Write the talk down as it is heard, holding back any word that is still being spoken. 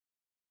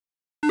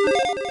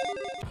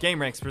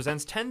Gameranx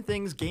presents 10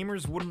 things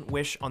gamers wouldn't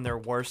wish on their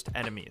worst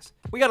enemies.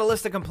 We got a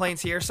list of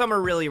complaints here. Some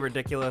are really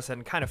ridiculous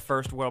and kind of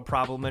first world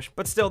problemish,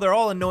 but still they're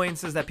all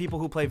annoyances that people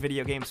who play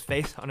video games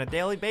face on a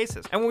daily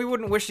basis. And we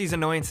wouldn't wish these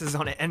annoyances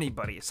on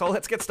anybody. So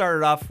let's get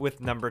started off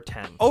with number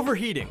 10.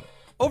 Overheating.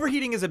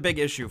 Overheating is a big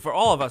issue for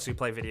all of us who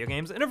play video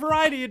games in a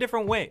variety of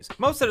different ways.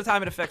 Most of the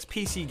time it affects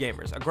PC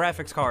gamers, a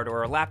graphics card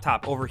or a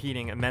laptop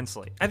overheating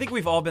immensely. I think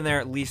we've all been there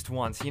at least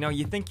once. You know,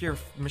 you think your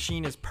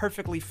machine is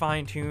perfectly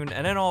fine-tuned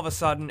and then all of a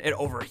sudden it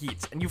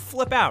overheats and you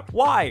flip out.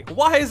 Why?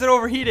 Why is it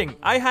overheating?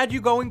 I had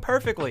you going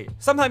perfectly.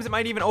 Sometimes it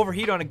might even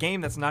overheat on a game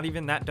that's not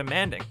even that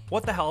demanding.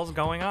 What the hell is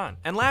going on?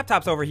 And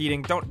laptops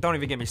overheating, don't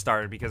even get me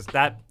started because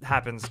that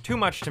happens too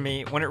much to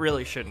me when it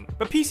really shouldn't.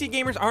 But PC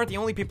gamers aren't the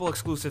only people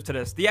exclusive to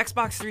this. The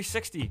Xbox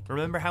 360.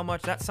 Remember how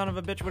much that son of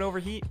a bitch would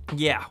overheat?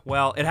 Yeah,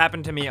 well, it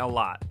happened to me a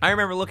lot. I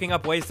remember looking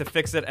up ways to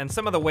fix it, and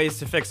some of the ways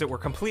to fix it were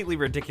completely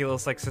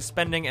ridiculous, like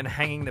suspending and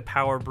hanging the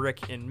power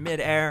brick in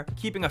midair,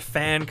 keeping a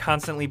fan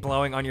constantly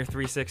blowing on your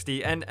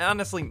 360, and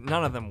honestly,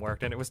 none of them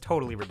worked, and it was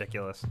totally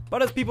ridiculous.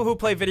 But as people who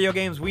play video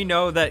games, we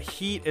know that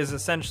heat is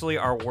essentially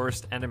our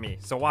worst enemy,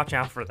 so watch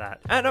out for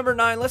that. At number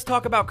 9, let's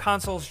talk about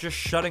consoles just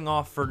shutting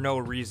off for no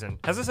reason.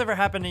 Has this ever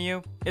happened to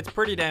you? It's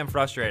pretty damn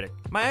frustrating.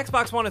 My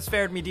Xbox One has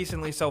fared me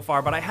decently so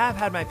far, but I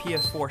have had my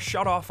PS4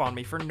 shut off on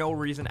me for no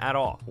reason at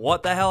all.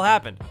 What the hell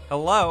happened?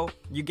 Hello?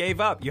 You gave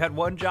up. You had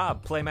one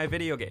job, play my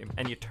video game,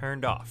 and you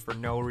turned off for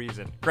no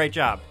reason. Great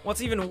job.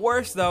 What's even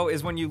worse though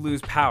is when you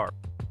lose power.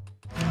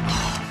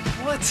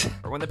 What?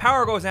 Or when the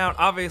power goes out,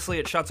 obviously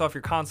it shuts off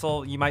your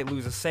console, you might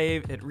lose a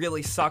save, it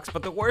really sucks,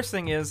 but the worst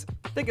thing is,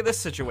 think of this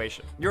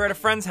situation. You're at a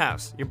friend's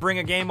house, you bring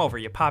a game over,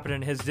 you pop it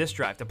in his disk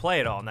drive to play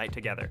it all night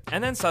together,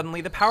 and then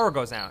suddenly the power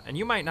goes out, and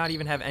you might not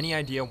even have any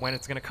idea when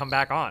it's gonna come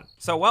back on.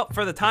 So well,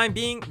 for the time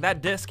being,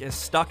 that disk is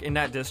stuck in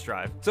that disk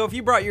drive. So if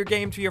you brought your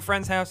game to your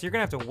friend's house, you're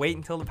gonna have to wait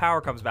until the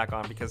power comes back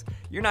on because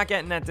you're not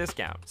getting that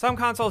discount. Some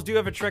consoles do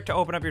have a trick to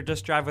open up your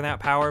disk drive without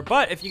power,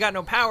 but if you got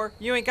no power,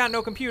 you ain't got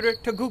no computer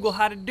to Google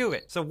how to do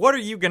it. So what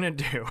are you gonna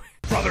do?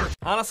 Brother.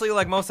 Honestly,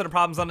 like most of the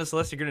problems on this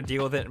list, you're gonna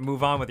deal with it and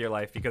move on with your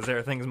life because there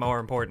are things more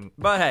important.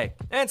 But hey,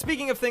 and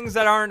speaking of things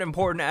that aren't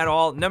important at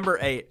all, number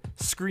 8,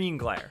 screen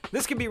glare.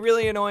 This can be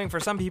really annoying for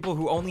some people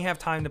who only have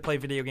time to play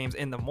video games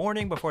in the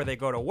morning before they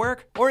go to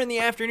work, or in the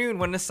afternoon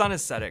when the sun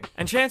is setting.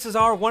 And chances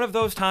are, one of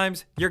those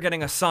times, you're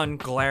getting a sun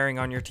glaring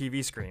on your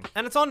TV screen.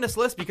 And it's on this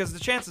list because the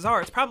chances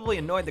are it's probably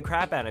annoyed the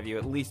crap out of you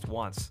at least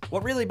once.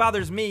 What really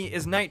bothers me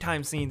is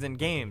nighttime scenes in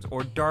games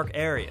or dark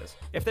areas.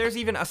 If there's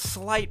even a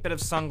slight bit of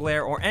sun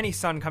glare or any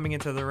sun coming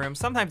into the room,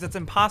 sometimes it's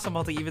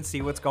impossible to even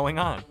see what's going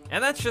on.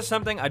 And that's just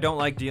something I don't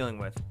like dealing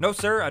with. No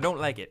sir, I don't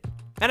like it.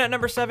 And at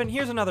number 7,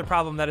 here's another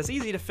problem that is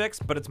easy to fix,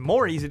 but it's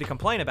more easy to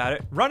complain about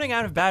it: running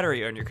out of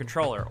battery on your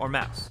controller or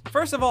mouse.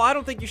 First of all, I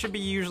don't think you should be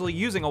usually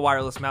using a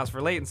wireless mouse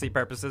for latency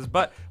purposes,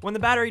 but when the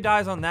battery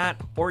dies on that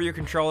or your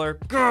controller,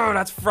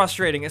 that's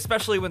frustrating,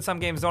 especially when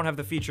some games don't have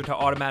the feature to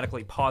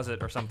automatically pause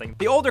it or something.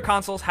 The older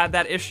consoles had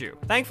that issue.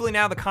 Thankfully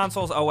now the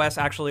console's OS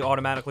actually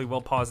automatically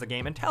will pause the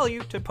game and tell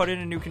you to put in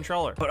a new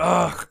controller.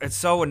 But it's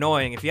so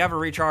annoying. If you have a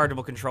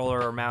rechargeable controller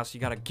or mouse,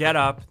 you gotta get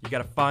up, you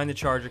gotta find the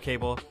charger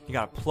cable, you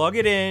gotta plug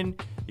it in,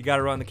 you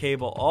gotta run the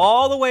cable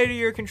all the way to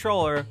your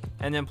controller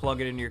and then plug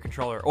it into your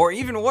controller. Or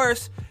even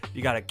worse,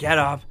 you gotta get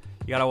up,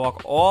 you gotta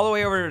walk all the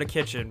way over to the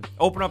kitchen,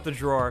 open up the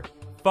drawer,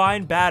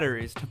 find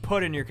batteries to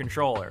put in your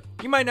controller.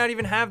 You might not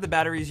even have the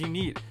batteries you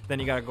need. Then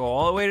you gotta go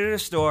all the way to the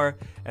store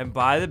and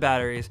buy the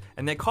batteries,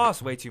 and they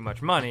cost way too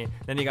much money.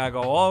 Then you gotta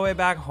go all the way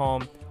back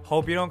home,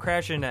 hope you don't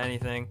crash into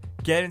anything,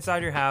 get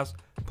inside your house,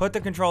 put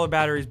the controller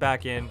batteries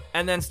back in,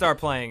 and then start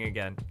playing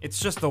again. It's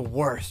just the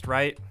worst,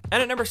 right?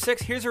 And at number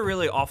 6, here's a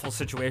really awful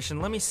situation.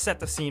 Let me set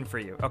the scene for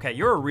you. Okay,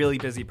 you're a really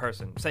busy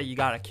person. Say you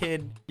got a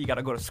kid, you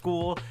gotta go to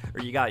school,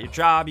 or you got your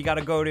job you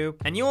gotta go to,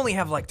 and you only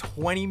have like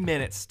 20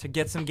 minutes to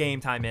get some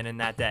game time in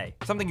that day.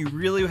 Something you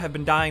really have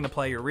been dying to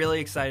play, you're really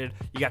excited,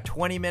 you got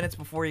 20 minutes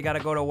before you gotta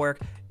go to work,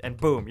 and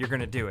boom, you're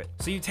gonna do it.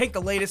 So you take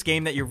the latest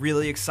game that you're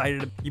really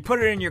excited about, you put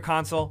it in your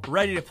console,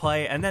 ready to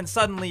play, and then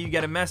suddenly you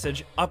get a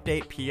message,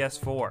 update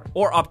PS4.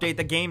 Or update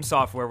the game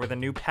software with a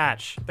new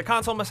patch. The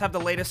console must have the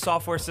latest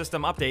software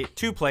system update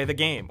to play the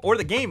game, or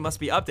the game must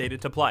be updated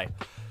to play.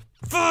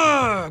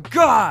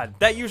 God,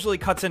 that usually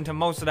cuts into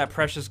most of that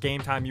precious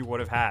game time you would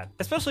have had.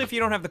 Especially if you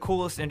don't have the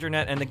coolest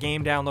internet and the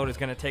game download is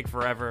gonna take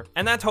forever.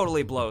 And that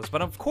totally blows.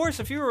 But of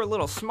course, if you were a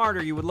little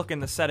smarter, you would look in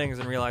the settings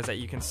and realize that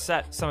you can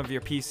set some of your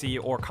PC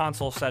or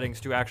console settings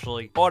to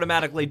actually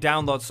automatically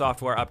download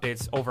software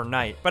updates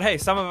overnight. But hey,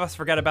 some of us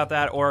forget about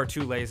that or are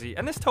too lazy,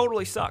 and this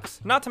totally sucks.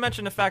 Not to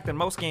mention the fact that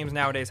most games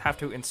nowadays have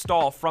to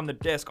install from the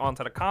disc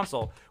onto the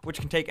console, which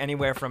can take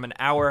anywhere from an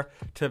hour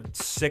to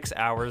 6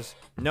 hours.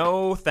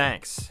 No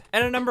thanks.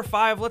 And at number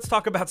 5, let's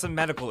talk about some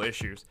medical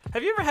issues.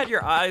 Have you ever had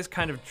your eyes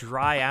kind of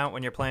dry out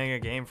when you're playing a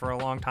game for a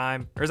long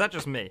time? Or is that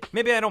just me?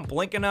 Maybe I don't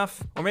blink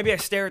enough, or maybe I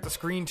stare at the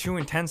screen too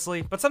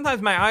intensely, but sometimes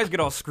my eyes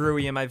get all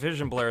screwy and my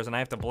vision blurs and I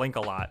have to blink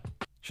a lot.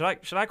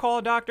 Should I call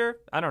a doctor?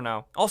 I don't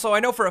know. Also, I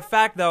know for a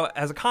fact though,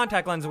 as a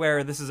contact lens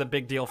wearer, this is a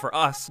big deal for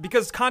us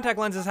because contact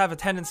lenses have a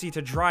tendency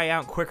to dry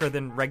out quicker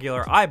than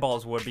regular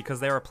eyeballs would because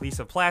they're a piece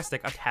of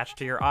plastic attached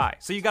to your eye.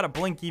 So you gotta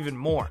blink even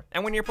more.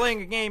 And when you're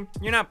playing a game,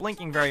 you're not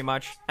blinking very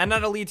much, and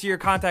that'll lead to your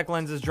contact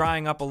lenses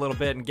drying up a little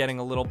bit and getting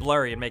a little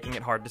blurry and making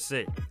it hard to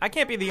see. I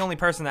can't be the only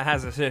person that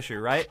has this issue,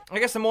 right? I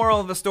guess the moral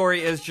of the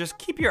story is just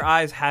keep your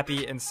eyes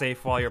happy and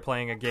safe while you're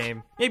playing a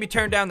game. Maybe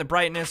turn down the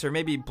brightness or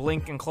maybe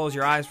blink and close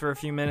your eyes for a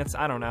few minutes.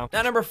 I don't know.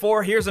 At number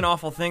 4, here's an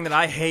awful thing that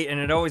I hate and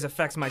it always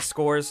affects my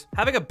scores.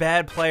 Having a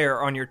bad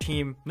player on your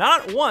team,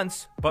 not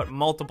once, but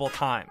multiple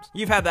times.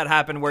 You've had that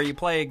happen where you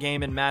play a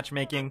game in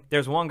matchmaking,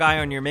 there's one guy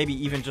on your maybe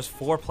even just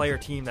 4-player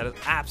team that is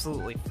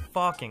absolutely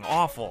fucking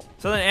awful.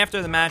 So then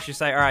after the match you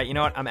say, alright, you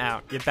know what, I'm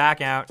out. You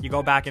back out, you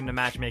go back into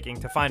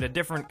matchmaking to find a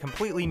different,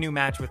 completely new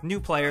match with new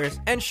players,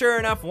 and sure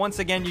enough, once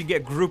again you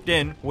get grouped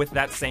in with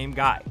that same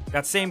guy.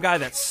 That same guy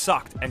that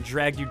sucked and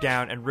dragged you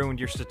down and ruined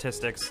your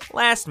statistics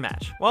last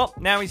match. Well,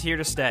 now he's here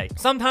to stay.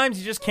 Sometimes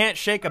you just can't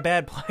shake a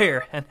bad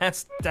player, and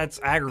that's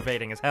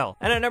aggravating as hell.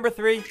 And at number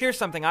 3, here's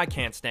something I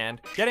can't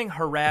stand. Getting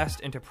harassed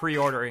into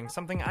pre-ordering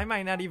something I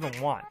might not even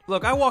want.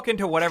 Look, I walk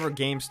into whatever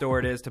game store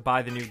it is to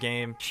buy the new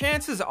game.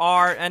 Chances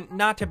are, and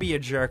not to be a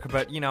jerk,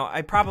 but you know,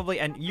 I probably,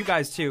 and you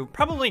guys too,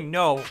 probably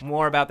know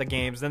more about the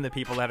games than the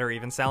people that are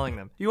even selling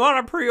them. You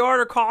want to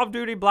pre-order Call of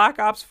Duty Black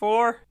Ops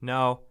 4?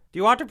 No. Do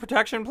you want a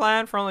protection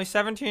plan for only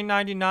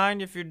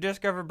 $17.99? If your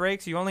disc ever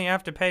breaks, you only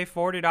have to pay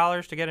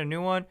 $40 to get a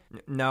new one?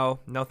 No,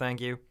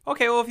 thank you.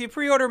 Okay, well, if you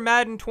pre-order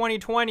Madden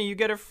 2020, you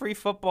get a free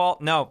football.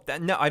 No,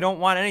 I don't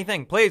want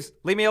anything. Please,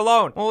 leave me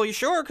alone. Well, you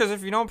sure? Because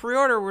if you don't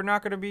pre-order, we're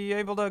not going to be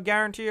able to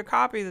guarantee a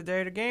copy the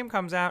day the game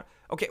comes out.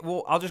 Okay,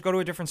 well, I'll just go to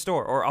a different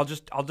store, or I'll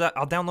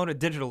download it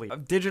digitally.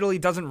 Digitally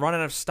doesn't run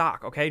out of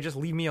stock, okay? Just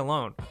leave me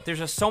alone. There's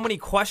just so many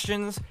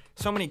questions,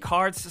 so many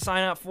cards to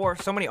sign up for,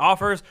 so many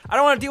offers. I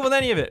don't want to deal with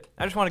any of it.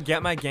 I just want to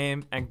get my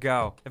game and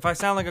go. If I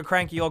sound like a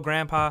cranky old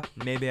grandpa,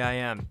 maybe I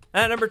am.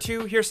 And at number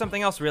 2, here's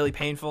something else really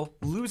painful.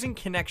 Losing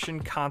connection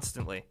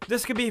constantly.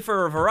 This could be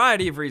for a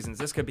variety of reasons.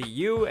 This could be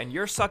you and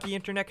your sucky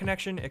internet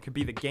connection. It could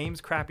be the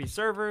game's crappy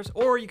servers,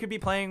 or you could be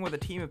playing with a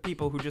team of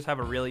people who just have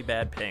a really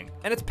bad ping.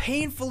 And it's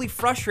painfully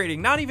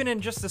frustrating. Not even in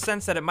just the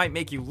sense that it might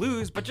make you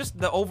lose, but just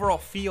the overall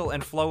feel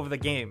and flow of the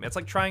game. It's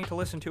like trying to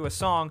listen to a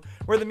song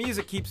where the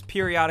music keeps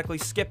periodically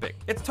skipping.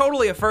 It's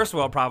totally a first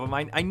world problem,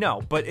 I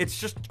know, but it's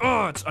just,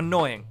 it's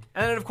annoying.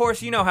 And then of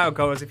course, you know how it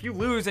goes. If you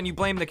lose and you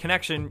blame the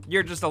connection,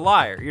 you're just a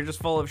liar. You're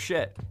just full of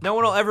shit. No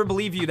one will ever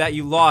believe you that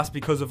you lost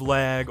because of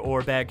lag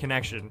or bad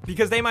connection,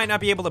 because they might not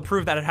be able to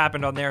prove that it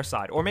happened on their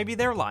side, or maybe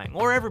they're lying,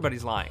 or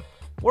everybody's lying.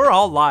 We're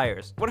all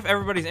liars. What if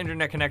everybody's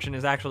internet connection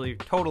is actually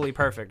totally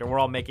perfect and we're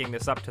all making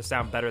this up to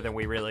sound better than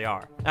we really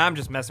are? I'm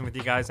just messing with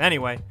you guys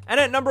anyway. And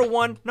at number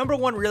 1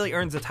 really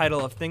earns the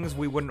title of things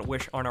we wouldn't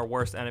wish on our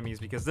worst enemies,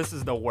 because this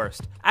is the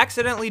worst.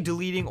 Accidentally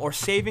deleting or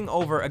saving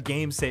over a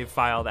game save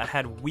file that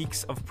had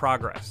weeks of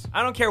progress.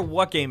 I don't care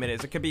what game it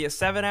is. It could be a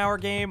 7-hour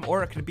game,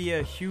 or it could be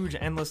a huge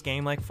endless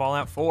game like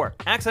Fallout 4.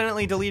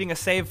 Accidentally deleting a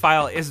save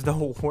file is the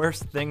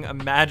worst thing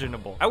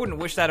imaginable. I wouldn't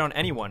wish that on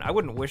anyone. I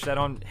wouldn't wish that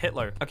on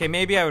Hitler. Okay,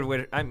 maybe I would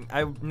wish,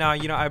 no,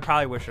 you know, I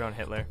probably wish it on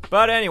Hitler.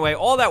 But anyway,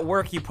 all that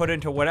work you put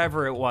into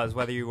whatever it was,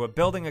 whether you were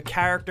building a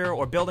character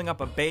or building up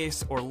a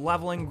base or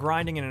leveling,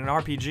 grinding in an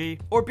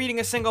RPG, or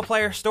beating a single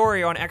player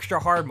story on extra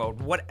hard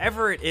mode,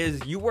 whatever it is,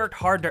 you worked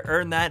hard to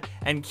earn that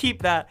and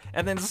keep that,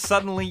 and then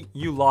suddenly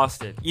you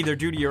lost it, either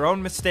due to your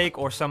own mistake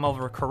or some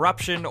other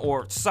corruption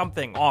or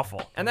something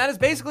awful. And that is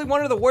basically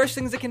one of the worst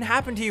things that can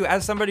happen to you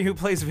as somebody who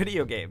plays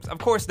video games. Of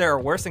course, there are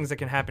worse things that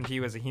can happen to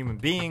you as a human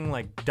being,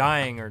 like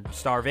dying or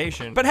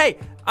starvation. But hey,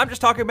 I'm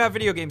just talking about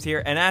video games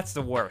here, and that's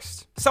the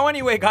worst. So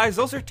anyway, guys,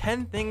 those are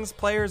 10 things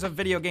players of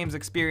video games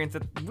experience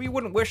that we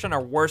wouldn't wish on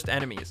our worst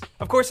enemies.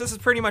 Of course, this is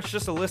pretty much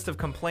just a list of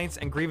complaints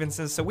and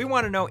grievances, so we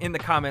want to know in the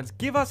comments,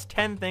 give us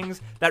 10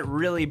 things that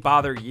really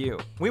bother you.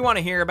 We want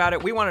to hear about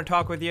it, we want to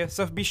talk with you,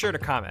 so be sure to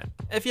comment.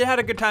 If you had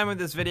a good time with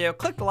this video,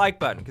 click the like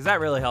button, because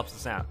that really helps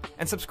us out.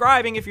 And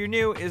subscribing if you're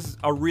new is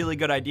a really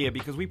good idea,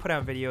 because we put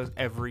out videos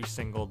every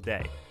single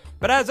day.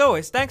 But as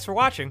always, thanks for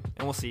watching,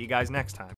 and we'll see you guys next time.